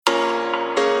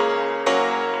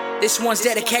This one's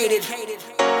dedicated to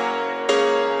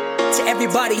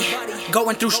everybody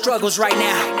going through struggles right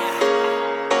now.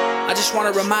 I just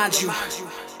want to remind you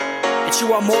that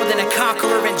you are more than a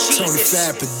conqueror in Jesus.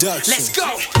 Let's go.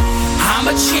 I'm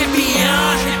a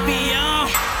champion,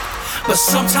 but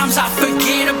sometimes I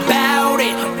forget about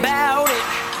it.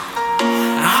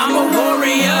 I'm a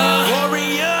warrior,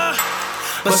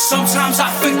 but sometimes I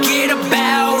forget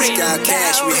about it. Sky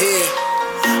Cash, we here.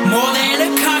 More than a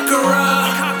conqueror,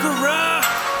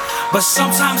 but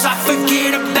sometimes I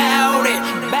forget about it.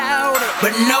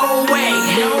 But no way,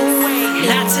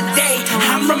 not today.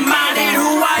 I'm reminded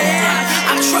who I am.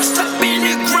 I trust up in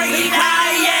the great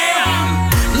I am.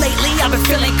 Lately I've been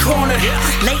feeling cornered.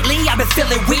 Lately I've been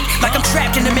feeling weak, like I'm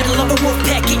trapped in the middle of a wolf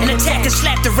pack, getting attacked and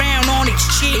slapped around on each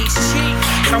cheek.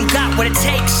 I don't got what it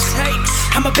takes.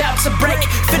 I'm about to break,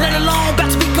 feeling alone,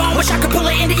 about to be gone. Wish I could pull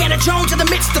an Indiana Jones in the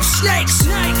midst of snakes.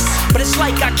 But it's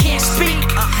like I can't speak,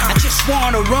 I just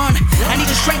wanna run. I need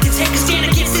the strength to take a stand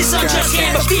against this unjust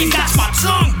hand, but fear got my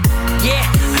tongue. Yeah,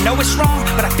 I know it's wrong,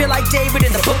 but I feel like David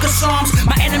in the book of Psalms.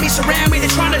 My enemies surround me, they're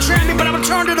trying to drown me, but I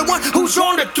return to the one who's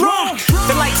on the throne.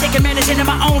 Feel like taking matters into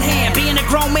my own hand, being a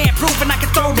grown man, proving I can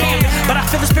throw down. But I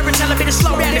feel the spirit telling me to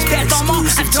slow down. This path I'm on,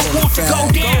 I don't want to go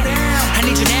down. I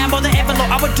need you now more than ever, Lord,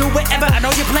 I would do whatever. I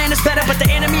know your plan is better, but the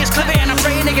enemy is clever, and I'm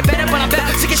praying they get better, but I'm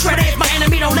about to get shredded if my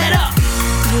enemy don't let up.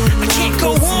 I can't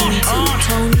go on,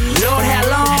 Lord, how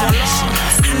long?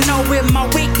 I know with my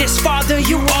weakness, Father,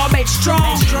 you are made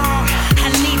strong. I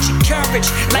need your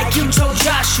courage, like you told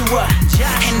Joshua.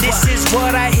 And this is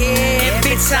what I hear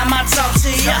every time I talk to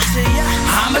you.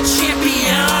 I'm a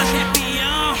champion,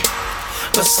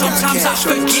 but sometimes I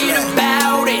forget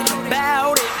about it.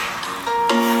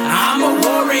 I'm a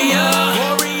warrior,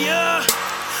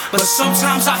 but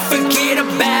sometimes I forget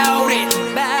about it.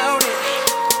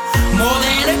 More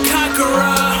than a conqueror,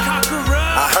 I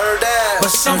heard that, but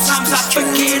sometimes I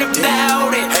forget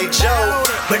about it. Hey Joe,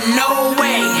 but no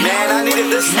way, man, I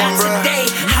needed this one, not bro. today.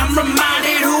 I'm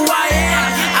reminded who I am.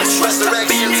 I trust up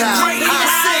in the great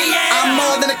I am. I'm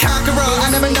more than a conqueror, I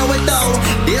never know it though.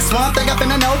 This one thing I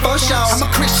finna know for sure. I'm a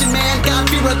Christian man, God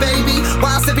fearer, baby.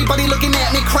 Why's everybody looking at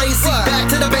me crazy? Back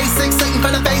to the basics, Satan for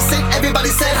the basic.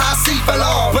 Everybody said Hisee for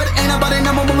Lord, but ain't nobody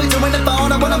know when we doing the phone.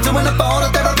 And when I'm doing the phone,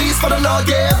 the therapy's for the Lord,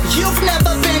 yeah. You've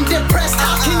never been depressed,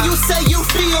 how can you say you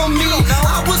feel me?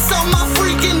 I was on my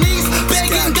freaking knees,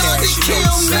 begging God to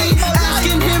kill me,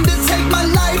 asking him to take my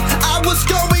life. I was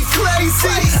going crazy.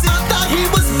 I thought he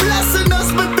was blessing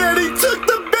us, but then he took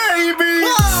the baby.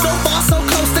 So far, so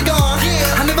close to God.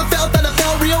 I never felt that I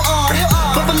felt real hard.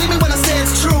 But believe me when I say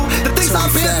it's true. The things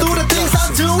I've been through, the things I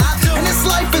do, and this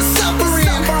life is suffering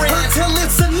until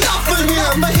it's enough for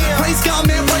him. Praise God,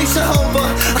 man, praise Jehovah.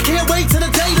 I can't wait till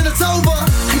the day that it's over.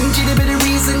 I need you to be the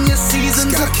reason your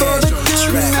seasons are for the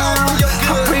good now. I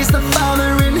praise the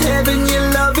Father in heaven,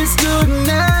 your love is good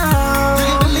now. Do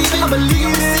you believe it? I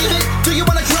believe it. Do you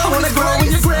wanna grow? I wanna grow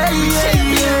in your grace.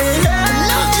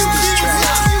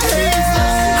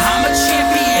 I'm a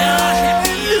champion,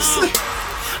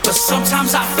 but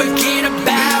sometimes I forget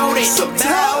about it.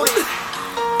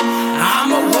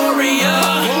 I'm a warrior,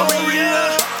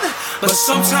 but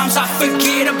sometimes I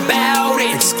forget about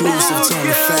it. Exclusive to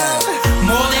the fab.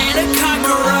 More than a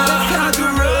conqueror,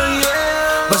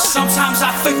 but sometimes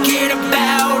I forget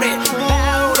about it.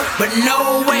 But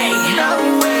no way,